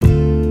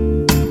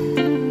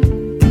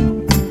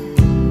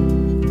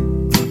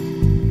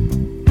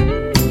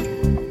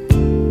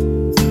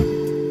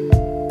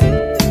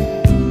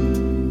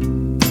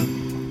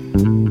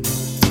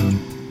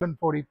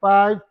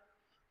10:45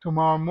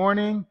 tomorrow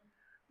morning.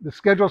 The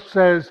schedule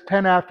says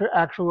 10 after.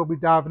 Actually, we'll be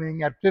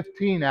davening at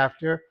 15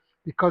 after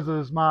because of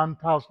the Zman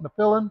Taos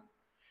Nefillin.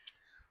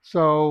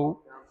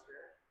 So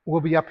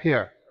we'll be up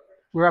here.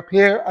 We're up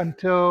here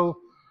until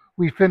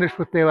we finish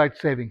with daylight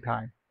saving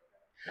time.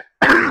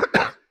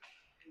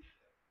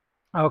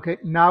 Okay,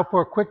 now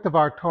for a quick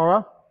Devar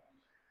Torah.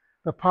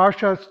 The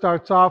Parsha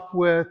starts off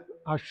with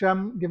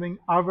Hashem giving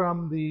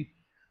Avraham the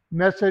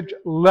message,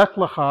 Lech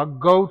Lecha,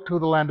 go to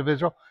the land of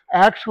Israel.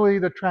 Actually,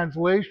 the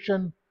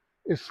translation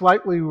is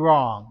slightly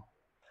wrong.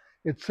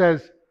 It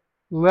says,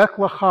 Lech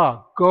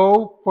Lecha,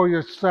 go for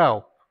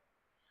yourself.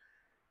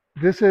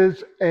 This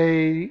is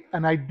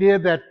an idea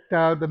that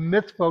the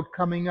mitzvot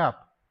coming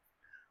up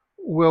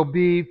will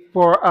be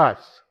for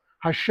us.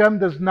 Hashem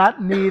does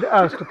not need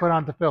us to put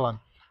on tefillin.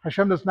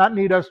 Hashem does not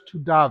need us to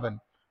daven.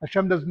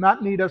 Hashem does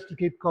not need us to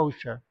keep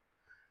kosher.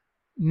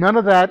 None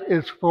of that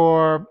is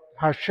for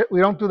Hashem.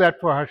 We don't do that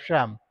for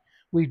Hashem.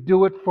 We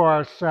do it for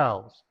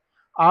ourselves.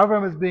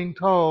 Avram is being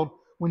told,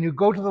 when you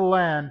go to the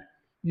land,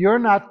 you're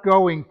not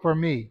going for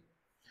me.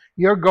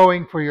 You're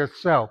going for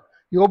yourself.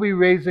 You'll be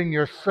raising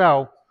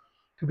yourself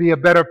to be a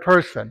better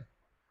person.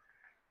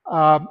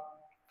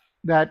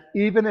 That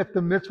even if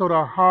the mitzvot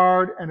are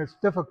hard and it's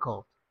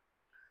difficult,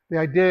 the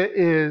idea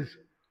is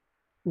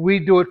we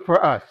do it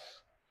for us.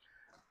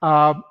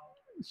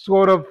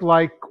 Sort of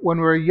like when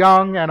we were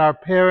young and our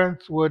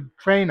parents would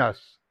train us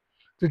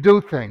to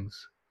do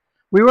things.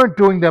 We weren't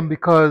doing them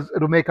because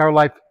it'll make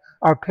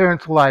our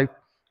parents' life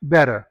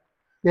better.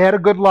 They had a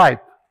good life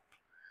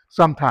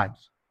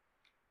sometimes.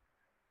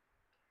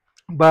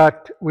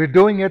 But we're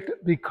doing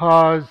it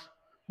because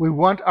we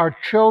want our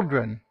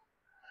children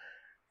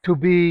to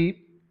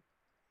be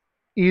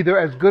either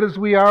as good as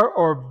we are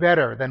or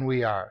better than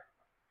we are.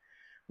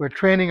 We're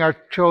training our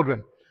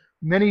children.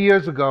 Many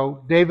years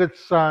ago, David's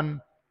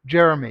son,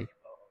 Jeremy,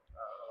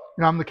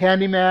 I'm the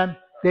candy man.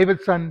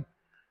 David's son,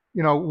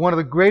 one of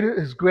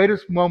his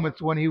greatest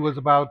moments when he was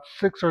about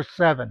 6 or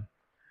 7.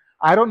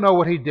 I don't know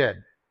what he did,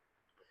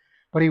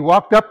 but he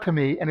walked up to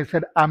me and he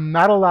said, I'm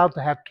not allowed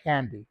to have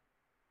candy,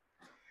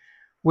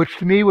 which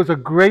to me was a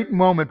great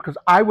moment because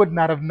I would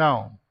not have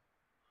known.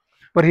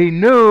 But he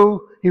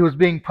knew he was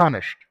being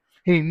punished.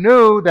 He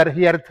knew that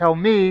he had to tell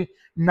me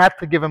not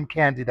to give him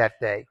candy that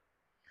day.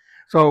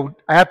 So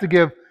I have to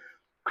give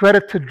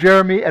credit to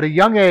Jeremy. At a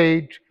young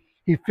age,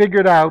 he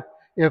figured out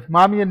if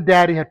mommy and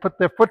daddy had put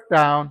their foot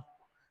down,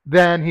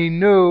 then he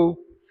knew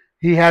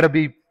he had to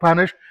be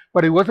punished.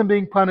 But he wasn't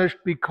being punished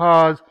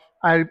because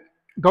I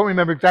don't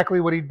remember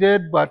exactly what he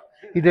did, but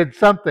he did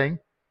something.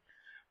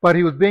 But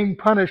he was being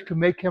punished to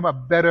make him a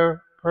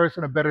better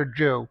person, a better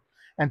Jew.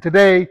 And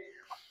today,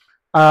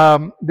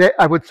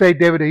 I would say,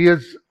 David, he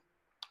is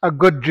a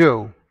good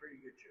Jew.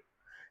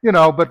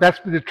 But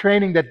that's the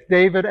training that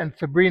David and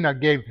Sabrina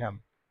gave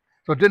him.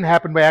 So it didn't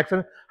happen by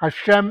accident.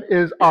 Hashem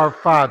is our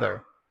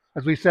Father.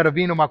 As we said,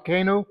 Avinu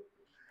Malkeinu,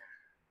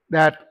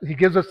 that he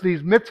gives us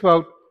these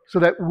mitzvot so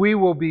that we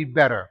will be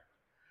better.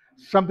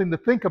 Something to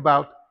think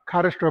about,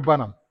 Kaddish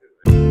Rabbanim.